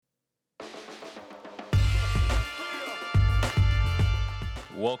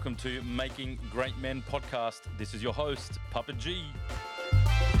Welcome to Making Great Men podcast. This is your host, Papa G.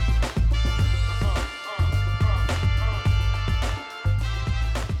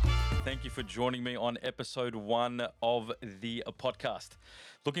 Thank you for joining me on episode 1 of the podcast.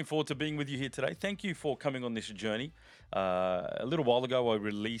 Looking forward to being with you here today. Thank you for coming on this journey. A little while ago, I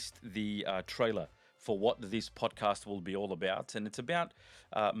released the trailer for what this podcast will be all about. And it's about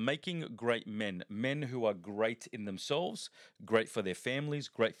making great men, men who are great in themselves, great for their families,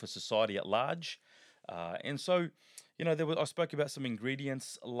 great for society at large. And so, you know, I spoke about some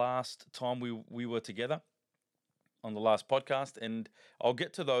ingredients last time we were together on the last podcast, and I'll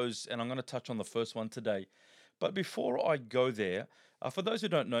get to those, and I'm going to touch on the first one today. But before I go there, for those who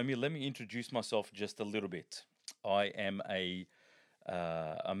don't know me, let me introduce myself just a little bit. I am a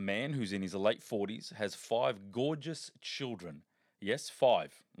man who's in his late 40s, has 5 gorgeous children. Yes,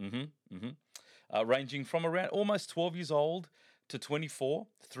 5. Ranging from around almost 12 years old to 24,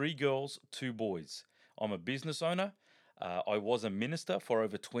 3 girls, 2 boys. I'm a business owner. I was a minister for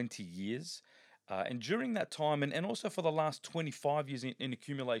over 20 years. And during that time, and also for the last 25 years in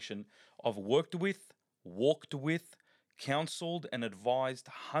accumulation, I've worked with, walked with, counseled and advised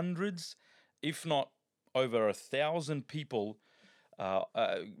hundreds, if not over 1,000 people,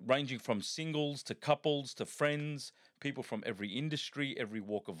 ranging from singles to couples to friends, people from every industry, every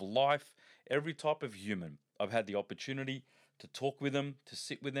walk of life, every type of human. I've had the opportunity to talk with them, to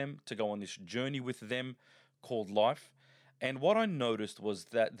sit with them, to go on this journey with them called life. And what I noticed was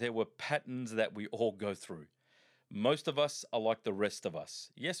that there were patterns that we all go through. Most of us are like the rest of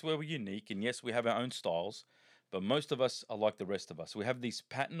us. Yes, we're unique, and yes, we have our own styles, but most of us are like the rest of us. We have this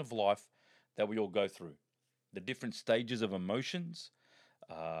pattern of life that we all go through. The different stages of emotions.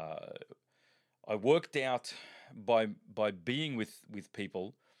 I worked out by being with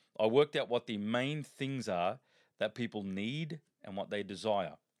people, I worked out what the main things are that people need and what they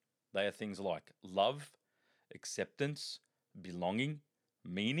desire. They are things like love, acceptance, belonging,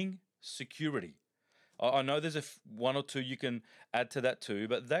 meaning, security. I know there's one or two you can add to that too,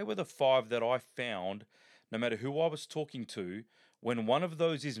 but they were the 5 that I found, no matter who I was talking to, when one of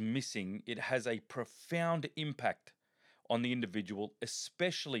those is missing, it has a profound impact on the individual,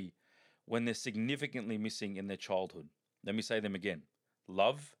 especially when they're significantly missing in their childhood. Let me say them again.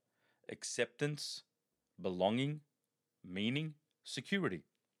 Love, acceptance, belonging, meaning, security.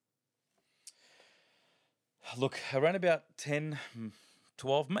 Look, around about 10,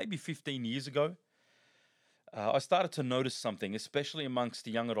 12, maybe 15 years ago, I started to notice something, especially amongst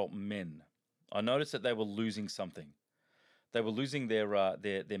the young adult men. I noticed that they were losing something. They were losing their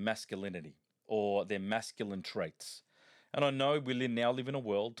masculinity or their masculine traits. And I know we now live in a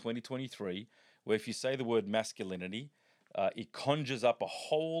world, 2023, where if you say the word masculinity, it conjures up a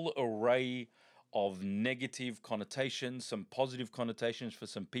whole array of negative connotations, some positive connotations for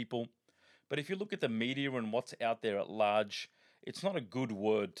some people. But if you look at the media and what's out there at large, it's not a good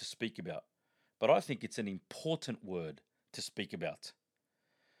word to speak about. But I think it's an important word to speak about.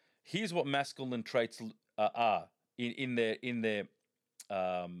 Here's what masculine traits are in their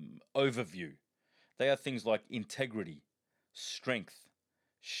overview. They are things like integrity, strength,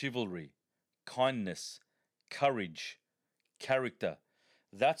 chivalry, kindness, courage, character.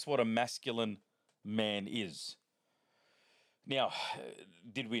 That's what a masculine man is. Now,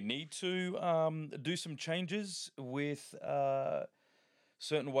 did we need to do some changes with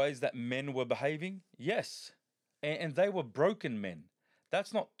certain ways that men were behaving? Yes, and they were broken men.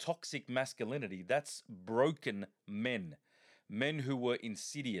 That's not toxic masculinity. That's broken men. Men who were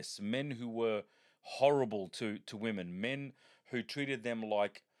insidious, men who were horrible to women, men who treated them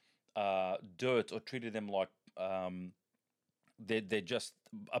like dirt or treated them like they're just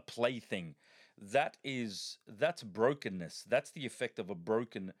a plaything. That's brokenness. That's the effect of a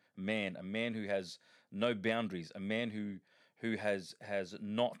broken man, a man who has no boundaries, a man who has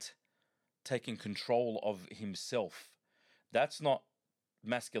not taken control of himself. That's not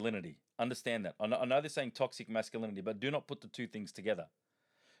masculinity. Understand that. I know they're saying toxic masculinity, but do not put the two things together.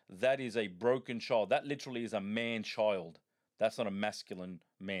 That is a broken child. That literally is a man child. That's not a masculine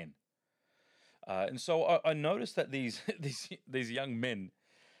man. And so I noticed that these young men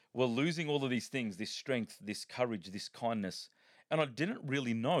were losing all of these things, this strength, this courage, this kindness, and I didn't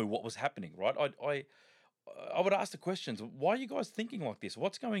really know what was happening, right? I would ask the questions, why are you guys thinking like this?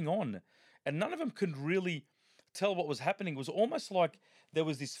 What's going on? And none of them could really tell what was happening. It was almost like there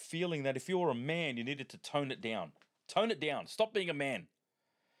was this feeling that if you were a man, you needed to tone it down. Tone it down. Stop being a man.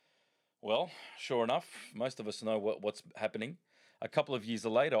 Well, sure enough, most of us know what's happening. A couple of years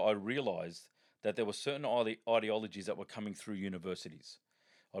later, I realized that there were certain ideologies that were coming through universities.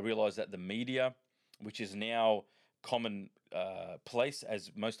 I realized that the media, which is now common place,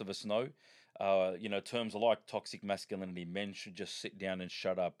 as most of us know. Terms like toxic masculinity, men should just sit down and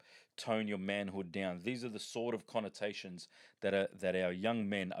shut up, tone your manhood down. These are the sort of connotations that our young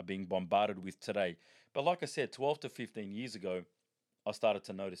men are being bombarded with today. But like I said, 12 to 15 years ago, I started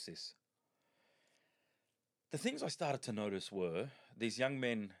to notice this. The things I started to notice were these young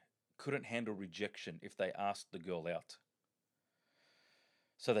men couldn't handle rejection if they asked the girl out.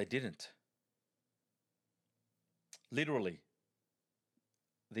 So they didn't. Literally,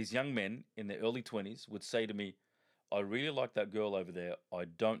 these young men in their early 20s would say to me, I really like that girl over there. I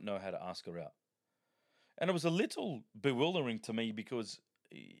don't know how to ask her out. And it was a little bewildering to me because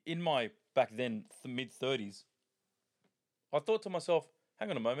in my back then mid 30s, I thought to myself,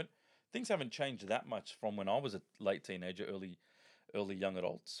 hang on a moment, things haven't changed that much from when I was a late teenager, early young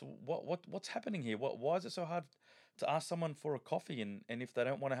adults. What's happening here? Why is it so hard to ask someone for a coffee and if they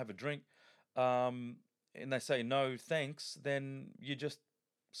don't want to have a drink, um, and they say no thanks, then you just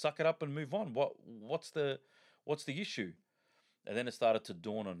suck it up and move on. What's the issue? And then it started to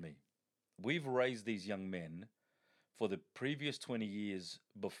dawn on me. We've raised these young men for the previous 20 years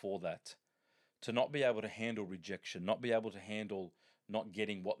before that to not be able to handle rejection, not be able to handle not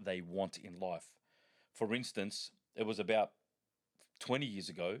getting what they want in life. For instance, it was about 20 years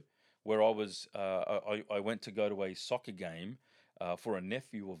ago where I went to go to a soccer game for a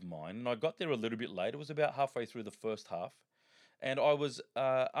nephew of mine, and I got there a little bit late. It was about halfway through the first half, and I was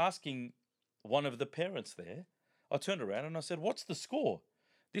asking one of the parents there. I turned around and I said, "What's the score?"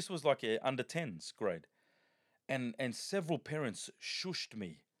 This was like a under 10s grade, and several parents shushed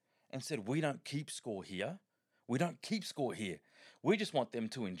me and said, "We don't keep score here. We don't keep score here. We just want them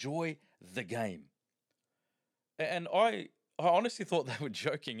to enjoy the game." And I honestly thought they were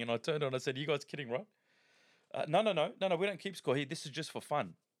joking, and I turned on and I said, "You guys kidding, right?" No, no, no, no, no. We don't keep score here. This is just for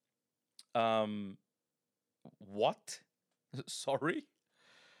fun. Um, what? Sorry,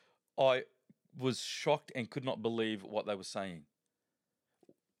 I was shocked and could not believe what they were saying.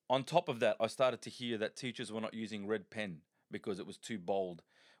 On top of that, I started to hear that teachers were not using red pen because it was too bold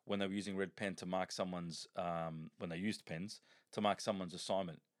when they were using red pen to mark someone's when they used pens to mark someone's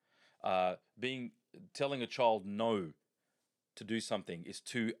assignment. Being telling a child no to do something is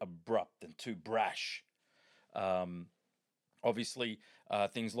too abrupt and too brash. Um, Obviously,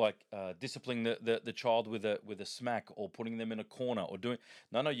 things like disciplining the child with a smack or putting them in a corner or doing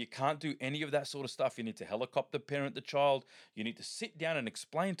no, you can't do any of that sort of stuff. You need to helicopter parent the child. You need to sit down and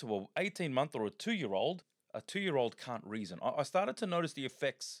explain to a 18-month or a 2-year old. A 2-year old can't reason. I started to notice the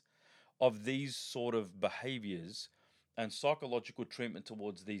effects of these sort of behaviors and psychological treatment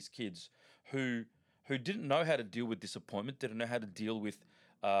towards these kids who who didn't know how to deal with disappointment, didn't know how to deal with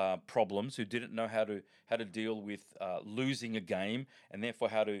problems, who didn't know how to deal with losing a game, and therefore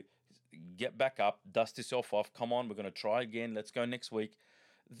how to get back up, dust yourself off. Come on, we're going to try again. Let's go next week.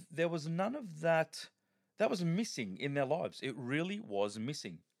 There was none of that. That was missing in their lives. It really was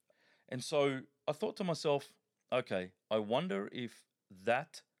missing. And so I thought to myself, okay, I wonder if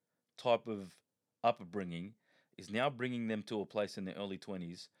that type of upbringing is now bringing them to a place in their early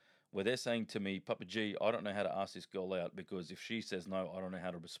 20s where they're saying to me, Papa G, I don't know how to ask this girl out because if she says no, I don't know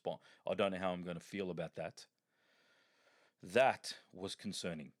how to respond. I don't know how I'm going to feel about that. That was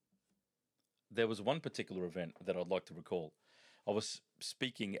concerning. There was one particular event that I'd like to recall. I was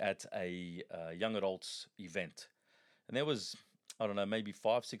speaking at a young adults event, and there was, I don't know, maybe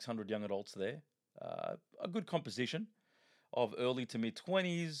 600 young adults there. A good composition of early to mid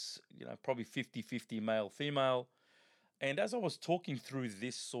 20s, probably 50-50 male, female. And as I was talking through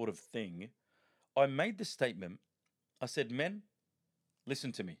this sort of thing, I made the statement. I said, men,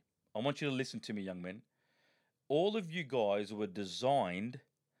 listen to me. I want you to listen to me, young men. All of you guys were designed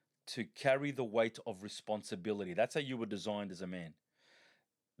to carry the weight of responsibility. That's how you were designed as a man.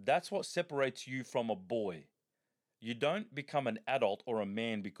 That's what separates you from a boy. You don't become an adult or a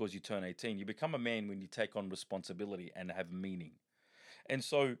man because you turn 18. You become a man when you take on responsibility and have meaning. And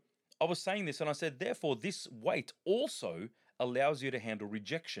so I was saying this and I said, therefore, this weight also allows you to handle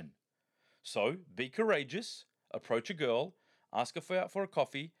rejection. So be courageous, approach a girl, ask her out for a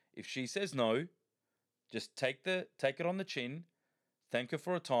coffee. If she says no, just take it on the chin, thank her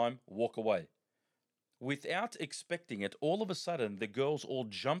for a time, walk away. Without expecting it, all of a sudden the girls all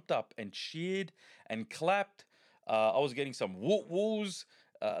jumped up and cheered and clapped. I was getting some woo woos.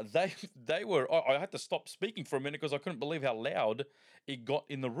 They were. I had to stop speaking for a minute because I couldn't believe how loud it got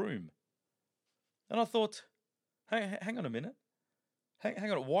in the room. And I thought, hey, hang on a minute.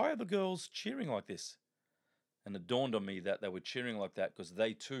 Hang on. Why are the girls cheering like this? And it dawned on me that they were cheering like that because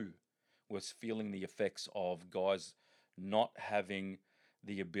they too was feeling the effects of guys not having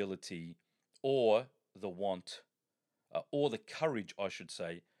the ability or the want or the courage, I should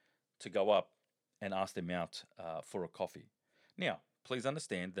say, to go up and ask them out for a coffee. Now, please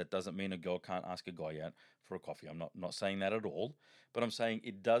understand that doesn't mean a girl can't ask a guy out for a coffee. I'm not saying that at all, but I'm saying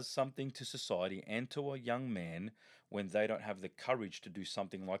it does something to society and to a young man when they don't have the courage to do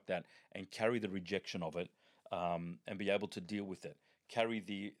something like that and carry the rejection of it, and be able to deal with it. Carry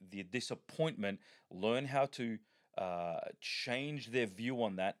the disappointment, learn how to change their view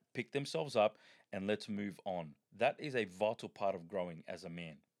on that, pick themselves up, and let's move on. That is a vital part of growing as a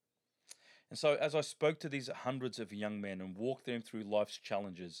man. And so, as I spoke to these hundreds of young men and walked them through life's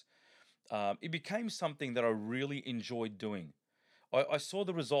challenges, it became something that I really enjoyed doing. I saw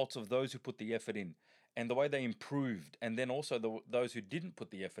the results of those who put the effort in and the way they improved, and then also those who didn't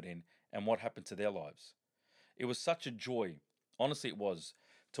put the effort in and what happened to their lives. It was such a joy, honestly, it was,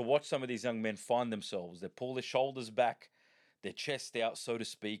 to watch some of these young men find themselves. They pull their shoulders back, their chest out, so to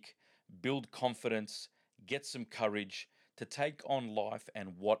speak, build confidence, get some courage to take on life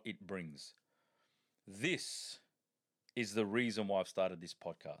and what it brings. This is the reason why I've started this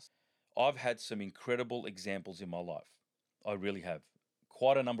podcast. I've had some incredible examples in my life. I really have.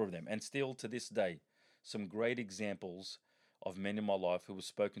 Quite a number of them. And still to this day, some great examples of men in my life who have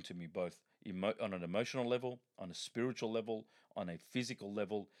spoken to me both on an emotional level, on a spiritual level, on a physical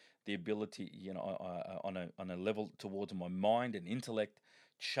level, the ability, on a level towards my mind and intellect,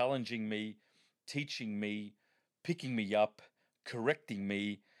 challenging me, teaching me, picking me up, correcting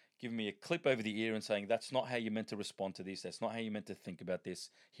me, giving me a clip over the ear and saying, that's not how you're meant to respond to this. That's not how you're meant to think about this.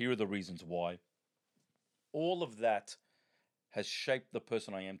 Here are the reasons why. All of that has shaped the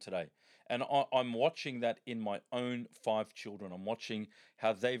person I am today. And I'm watching that in my own 5 children. I'm watching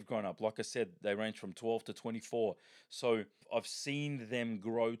how they've grown up. Like I said, they range from 12 to 24. So I've seen them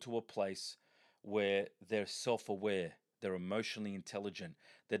grow to a place where they're self aware, they're emotionally intelligent,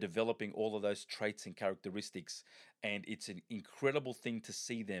 they're developing all of those traits and characteristics. And it's an incredible thing to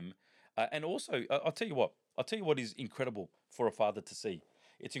see them. And also, I'll tell you what is incredible for a father to see.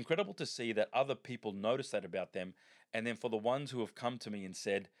 It's incredible to see that other people notice that about them, and then for the ones who have come to me and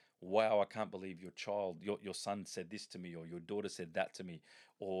said, wow, I can't believe your son said this to me, or your daughter said that to me,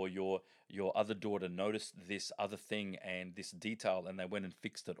 or your other daughter noticed this other thing and this detail, and they went and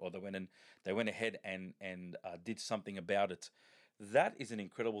fixed it, or they went ahead and did something about it. That is an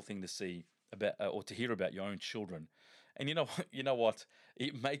incredible thing to see about, or to hear about your own children. And you know what?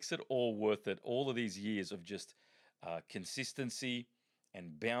 It makes it all worth it. All of these years of just consistency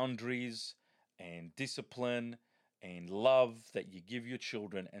and boundaries and discipline and love that you give your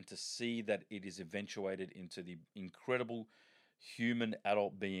children, and to see that it is eventuated into the incredible human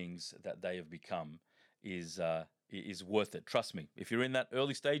adult beings that they have become is worth it. Trust me. If you're in that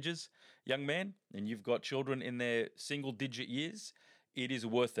early stages, young man, and you've got children in their single digit years, it is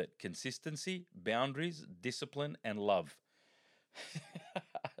worth it. Consistency, boundaries, discipline, and love.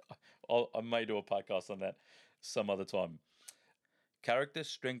 I may do a podcast on that some other time. Character,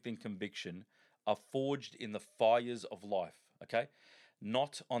 strength, and conviction are forged in the fires of life, okay?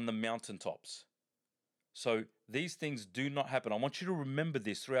 Not on the mountaintops. So these things do not happen. I want you to remember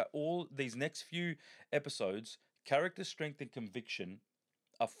this throughout all these next few episodes. Character, strength, and conviction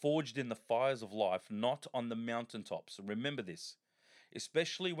are forged in the fires of life, not on the mountaintops. Remember this,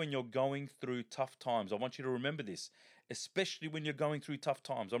 especially when you're going through tough times. I want you to remember this, especially when you're going through tough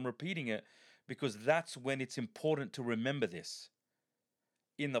times. I'm repeating it because that's when it's important to remember this.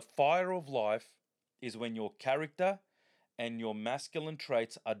 In the fire of life is when your character and your masculine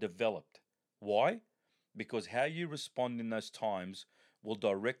traits are developed. Why? Because how you respond in those times will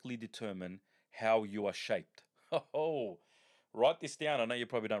directly determine how you are shaped. Oh, write this down. I know you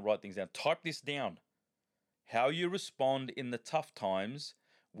probably don't write things down. Type this down. How you respond in the tough times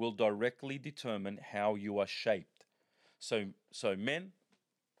will directly determine how you are shaped. So men,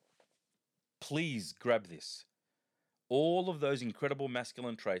 please grab this. All of those incredible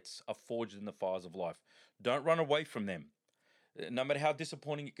masculine traits are forged in the fires of life. Don't run away from them. No matter how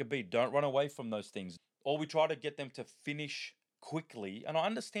disappointing it could be, don't run away from those things. Or we try to get them to finish quickly. And I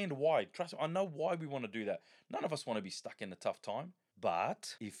understand why. Trust me, I know why we want to do that. None of us want to be stuck in a tough time.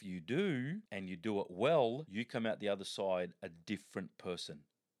 But if you do, and you do it well, you come out the other side a different person.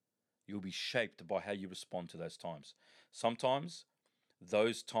 You'll be shaped by how you respond to those times. Sometimes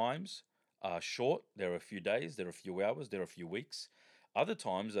those times are short. There are a few days, there are a few hours, there are a few weeks. Other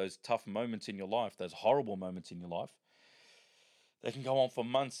times, those tough moments in your life, those horrible moments in your life, they can go on for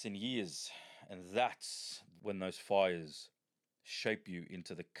months and years. And that's when those fires shape you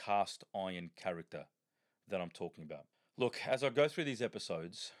into the cast iron character that I'm talking about. Look, as I go through these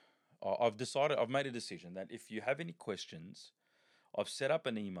episodes, I've made a decision that if you have any questions, I've set up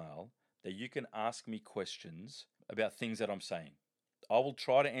an email that you can ask me questions about things that I'm saying. I will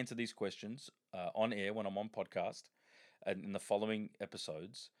try to answer these questions on air when I'm on podcast and in the following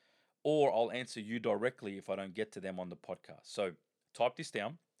episodes, or I'll answer you directly if I don't get to them on the podcast. So type this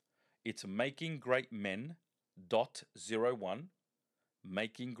down. It's makinggreatmen.01,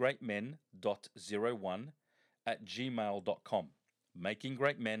 makinggreatmen.01 @gmail.com.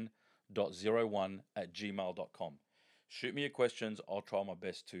 makinggreatmen.01 @gmail.com. Shoot me your questions. I'll try my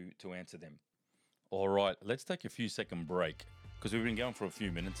best to answer them. All right, let's take a few second break because we've been going for a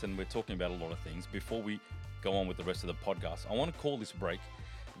few minutes and we're talking about a lot of things. Before we go on with the rest of the podcast, I want to call this break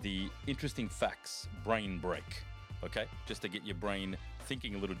the Interesting Facts Brain Break, okay? Just to get your brain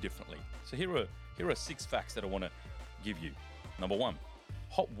thinking a little differently. So here are 6 facts that I want to give you. Number 1,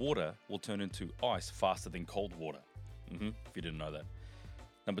 hot water will turn into ice faster than cold water. If you didn't know that.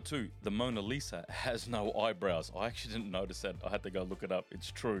 Number 2, the Mona Lisa has no eyebrows. I actually didn't notice that. I had to go look it up. It's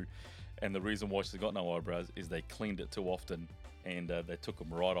true. And the reason why she's got no eyebrows is they cleaned it too often and they took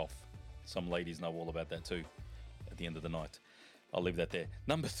them right off. Some ladies know all about that too at the end of the night. I'll leave that there.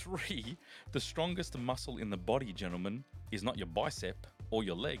 Number 3, the strongest muscle in the body, gentlemen, is not your bicep or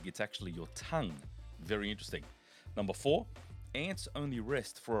your leg. It's actually your tongue. Very interesting. Number 4, ants only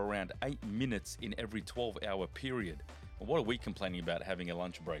rest for around 8 minutes in every 12-hour period. Well, what are we complaining about having a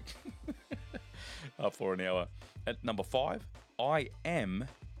lunch break for an hour? At number 5, I am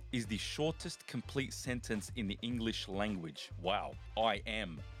is the shortest complete sentence in the English language. Wow, I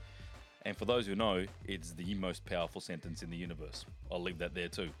am. And for those who know, it's the most powerful sentence in the universe. I'll leave that there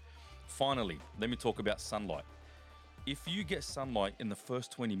too. Finally, let me talk about sunlight. If you get sunlight in the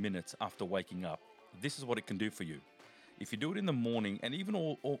first 20 minutes after waking up, this is what it can do for you. If you do it in the morning and even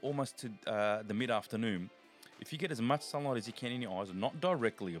almost to the mid-afternoon, if you get as much sunlight as you can in your eyes, not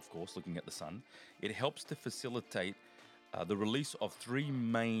directly, of course, looking at the sun, it helps to facilitate the release of 3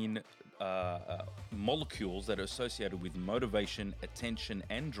 main molecules that are associated with motivation, attention,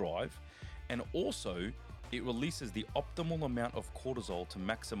 and drive. And also, it releases the optimal amount of cortisol to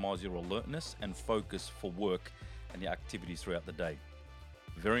maximize your alertness and focus for work and your activities throughout the day.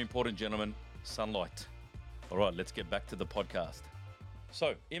 Very important, gentlemen, sunlight. All right, let's get back to the podcast.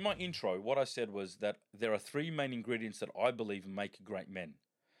 So, in my intro, what I said was that there are 3 main ingredients that I believe make great men,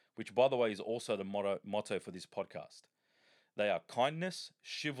 which, by the way, is also the motto for this podcast. They are kindness,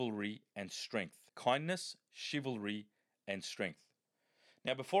 chivalry, and strength. Kindness, chivalry, and strength.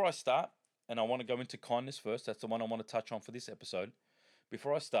 Now, before I start, and I want to go into kindness first, that's the one I want to touch on for this episode.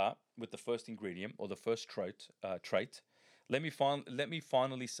 Before I start with the first ingredient or the first trait, let me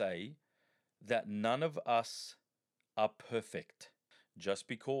finally say that none of us are perfect. Just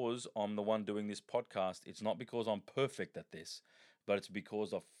because I'm the one doing this podcast, it's not because I'm perfect at this, but it's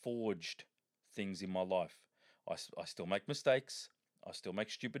because I've forged things in my life. I still make mistakes. I still make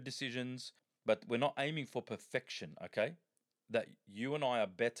stupid decisions, but we're not aiming for perfection, okay? That you and I are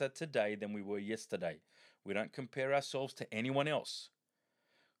better today than we were yesterday. We don't compare ourselves to anyone else.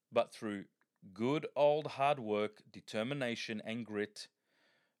 But through good old hard work, determination, and grit,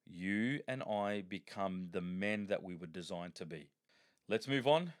 you and I become the men that we were designed to be. Let's move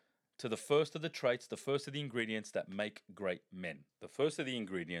on to the first of the traits, the first of the ingredients that make great men. The first of the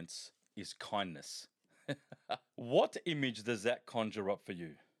ingredients is kindness. What image does that conjure up for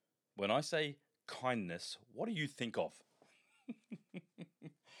you? When I say kindness, what do you think of?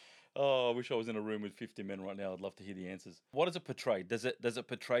 Oh, I wish I was in a room with 50 men right now. I'd love to hear the answers. What does it portray? Does it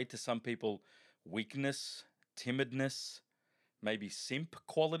portray to some people weakness, timidness, maybe simp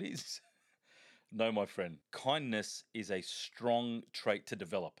qualities? No, my friend. Kindness is a strong trait to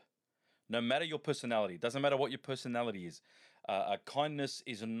develop. No matter your personality, doesn't matter what your personality is. Kindness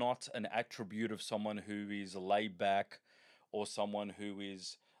is not an attribute of someone who is laid back or someone who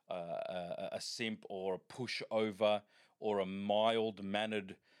is a simp or a pushover or a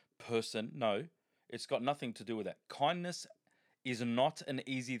mild-mannered person. No, it's got nothing to do with that. Kindness is not an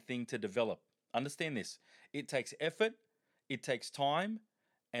easy thing to develop. Understand this. It takes effort, it takes time,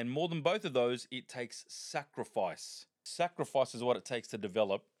 and more than both of those, it takes sacrifice. Sacrifice is what it takes to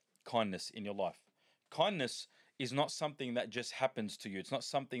develop kindness in your life. Kindness is not something that just happens to you. It's not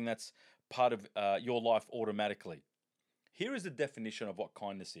something that's part of your life automatically. Here is the definition of what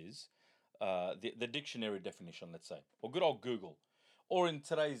kindness is, the dictionary definition, let's say, or good old Google, or in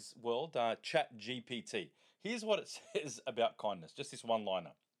today's world, Chat GPT. Here's what it says about kindness, just this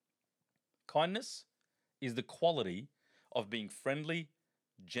one-liner. Kindness is the quality of being friendly,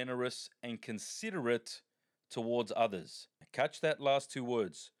 generous, and considerate towards others. Catch that last 2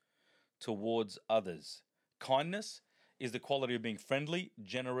 words, towards others. Kindness is the quality of being friendly,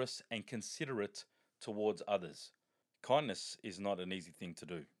 generous, and considerate towards others. Kindness is not an easy thing to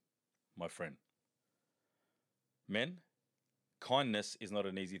do, my friend. Men, kindness is not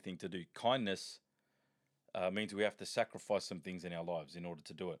an easy thing to do. Kindness means we have to sacrifice some things in our lives in order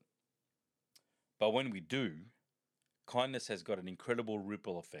to do it. But when we do, kindness has got an incredible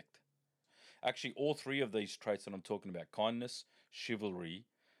ripple effect. Actually, all three of these traits that I'm talking about, kindness, chivalry,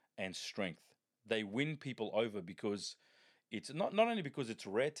 and strength, they win people over because it's not only because it's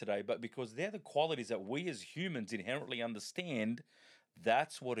rare today, but because they're the qualities that we as humans inherently understand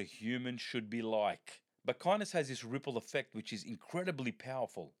that's what a human should be like. But kindness has this ripple effect, which is incredibly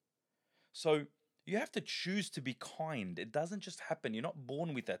powerful. So you have to choose to be kind. It doesn't just happen, you're not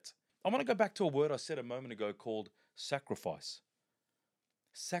born with it. I want to go back to a word I said a moment ago called sacrifice.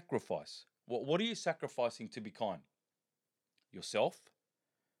 Sacrifice. What are you sacrificing to be kind? Yourself?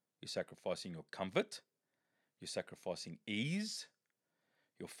 You're sacrificing your comfort? You're sacrificing ease?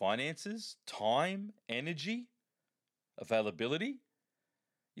 Your finances? Time? Energy? Availability?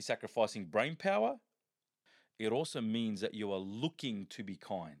 You're sacrificing brain power? It also means that you are looking to be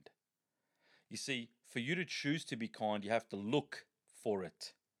kind. You see, for you to choose to be kind, you have to look for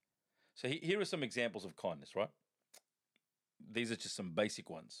it. So here are some examples of kindness, right? These are just some basic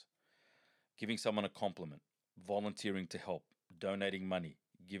ones. Giving someone a compliment, volunteering to help, donating money,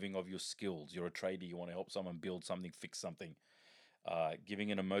 giving of your skills. You're a trader, you want to help someone build something, fix something.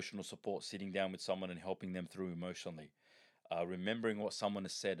 Giving an emotional support, sitting down with someone and helping them through emotionally. Remembering what someone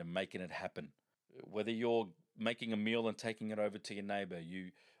has said and making it happen. Whether you're making a meal and taking it over to your neighbor,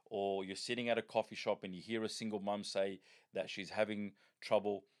 or you're sitting at a coffee shop and you hear a single mum say that she's having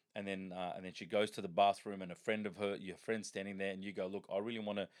trouble, and then she goes to the bathroom and a friend of her, your friend standing there, and you go, look, I really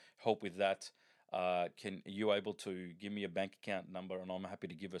want to help with that. Can are you able to give me a bank account number, and I'm happy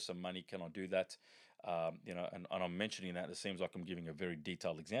to give her some money? Can I do that? And I'm mentioning that. It seems like I'm giving a very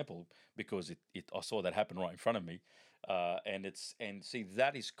detailed example because I saw that happen right in front of me, and see,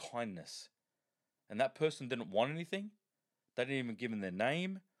 that is kindness. And that person didn't want anything. They didn't even give him their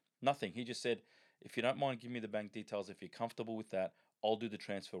name, nothing. He just said, if you don't mind, give me the bank details. If you're comfortable with that, I'll do the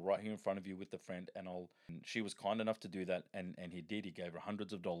transfer right here in front of you with the friend. And she was kind enough to do that. And he did. He gave her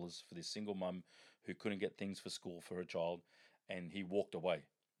hundreds of dollars for this single mum who couldn't get things for school for her child. And he walked away.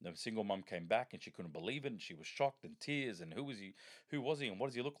 The single mum came back and she couldn't believe it. And she was shocked and tears. And who was he? Who was he? And what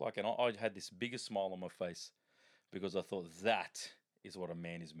does he look like? And I had this biggest smile on my face because I thought that is what a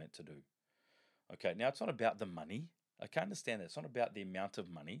man is meant to do. Okay, now it's not about the money. I can understand that. It's not about the amount of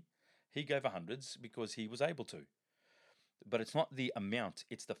money. He gave hundreds because he was able to. But it's not the amount,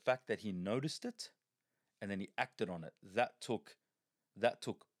 it's the fact that he noticed it and then he acted on it. That took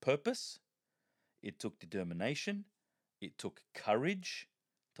purpose, it took determination, it took courage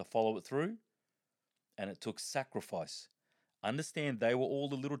to follow it through, and it took sacrifice. Understand they were all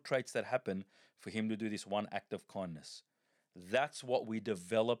the little traits that happen for him to do this one act of kindness. That's what we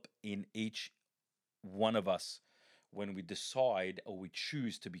develop in each one of us when we decide or we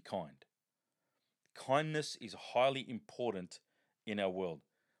choose to be kind. Kindness is highly important in our world,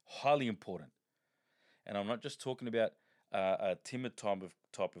 highly important. And I'm not just talking about a timid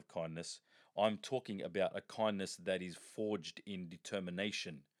type of kindness. I'm talking about a kindness that is forged in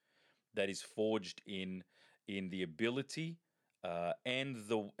determination, that is forged in the ability and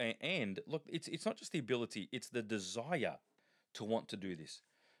look, it's not just the ability, it's the desire to want to do this.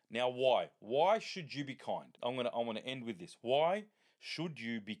 Now, why? Why should you be kind? I want to end with this. Why should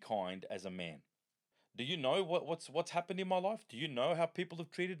you be kind as a man? Do you know what's happened in my life? Do you know how people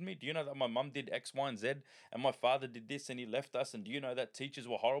have treated me? Do you know that my mum did X, Y, and Z, and my father did this, and he left us? And do you know that teachers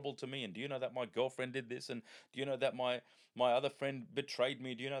were horrible to me? And do you know that my girlfriend did this? And do you know that my other friend betrayed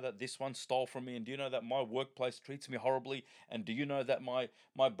me? Do you know that this one stole from me? And do you know that my workplace treats me horribly? And do you know that my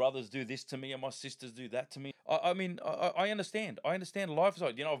brothers do this to me and my sisters do that to me? I understand. I understand life's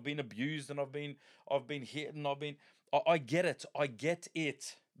like, I've been abused and I've been hit and I get it. I get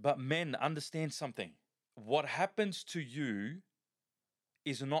it. But men, understand something. What happens to you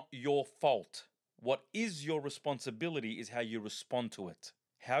is not your fault. What is your responsibility is how you respond to it.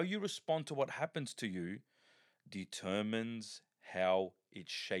 How you respond to what happens to you determines how it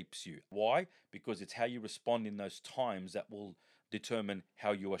shapes you. Why? Because it's how you respond in those times that will determine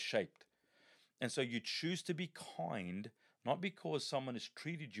how you are shaped. And so you choose to be kind, not because someone has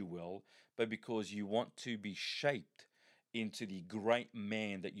treated you well, but because you want to be shaped into the great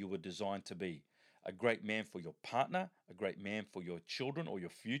man that you were designed to be. A great man for your partner, a great man for your children or your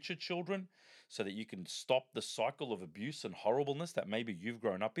future children, so that you can stop the cycle of abuse and horribleness that maybe you've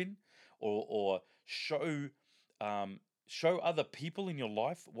grown up in, or show other people in your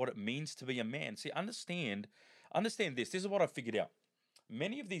life what it means to be a man. See, understand this. This is what I figured out.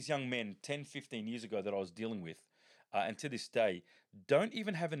 Many of these young men 10, 15 years ago that I was dealing with, and to this day, don't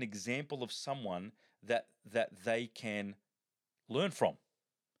even have an example of someone that they can learn from,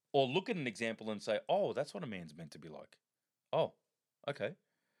 or look at an example and say, oh, that's what a man's meant to be like. Oh, okay.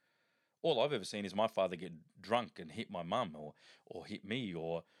 All I've ever seen is my father get drunk and hit my mum, or hit me,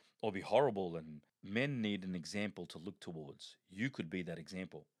 or be horrible. And men need an example to look towards. You could be that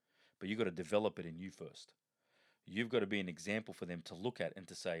example, but you got to develop it in you first. You've got to be an example for them to look at and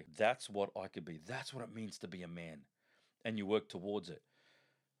to say, that's what I could be. That's what it means to be a man. And you work towards it.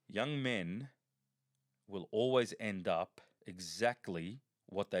 Young men will always end up exactly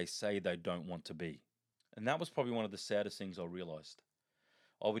what they say they don't want to be. And that was probably one of the saddest things I realized.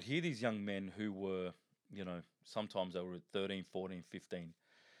 I would hear these young men who were, sometimes they were 13, 14, 15,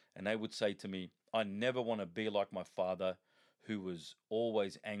 and they would say to me, I never want to be like my father, who was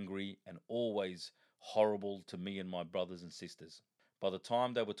always angry and always horrible to me and my brothers and sisters. By the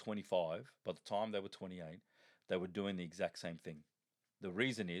time they were 25, by the time they were 28, they were doing the exact same thing. The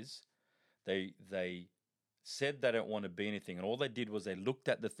reason is they said they don't want to be anything, and all they did was they looked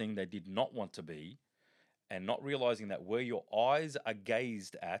at the thing they did not want to be, and not realizing that where your eyes are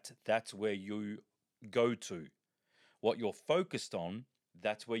gazed at, that's where you go to. What you're focused on,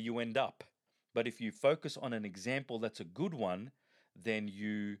 that's where you end up. But if you focus on an example that's a good one, then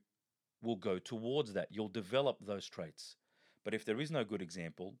you will go towards that. You'll develop those traits. But if there is no good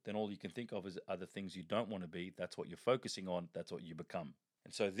example, then all you can think of is other things you don't want to be. That's what you're focusing on. That's what you become.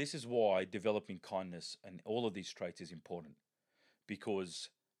 And so this is why developing kindness and all of these traits is important, because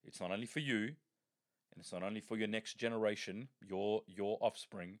it's not only for you, and it's not only for your next generation, your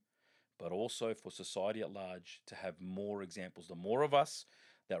offspring, but also for society at large to have more examples. The more of us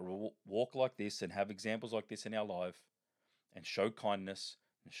that walk like this and have examples like this in our life and show kindness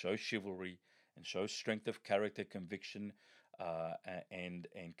and show chivalry and show strength of character, conviction, and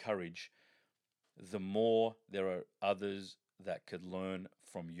courage, the more there are others that could learn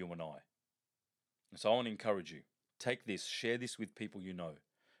from you and I. And so I want to encourage you. Take this, share this with people you know.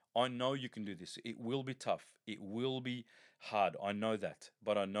 I know you can do this. It will be tough. It will be hard. I know that,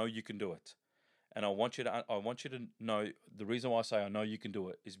 but I know you can do it. And I want you to know, the reason why I say I know you can do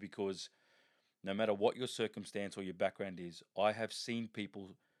it is because no matter what your circumstance or your background is, I have seen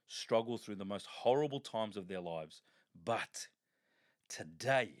people struggle through the most horrible times of their lives. But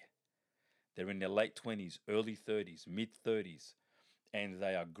today, they're in their late 20s, early 30s, mid 30s, and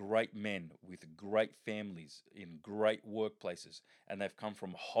they are great men with great families in great workplaces, and they've come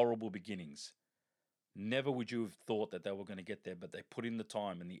from horrible beginnings. Never would you have thought that they were going to get there, but they put in the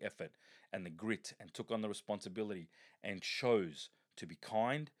time and the effort and the grit and took on the responsibility and chose to be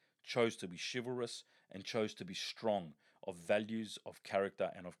kind, chose to be chivalrous, and chose to be strong of values, of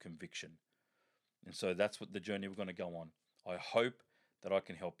character, and of conviction. And so that's what the journey we're going to go on. I hope that I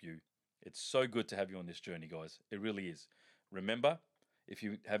can help you. It's so good to have you on this journey, guys. It really is. Remember, if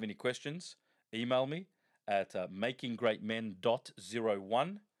you have any questions, email me at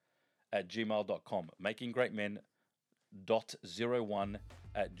makinggreatmen.01@gmail.com.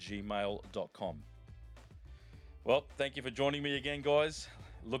 makinggreatmen.01@gmail.com. Well, thank you for joining me again, guys.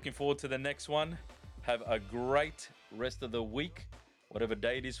 Looking forward to the next one. Have a great rest of the week, whatever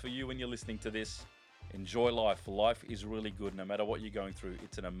day it is for you when you're listening to this. Enjoy life. Life is really good no matter what you're going through.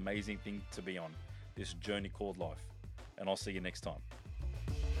 It's an amazing thing to be on, this journey called life. And I'll see you next time.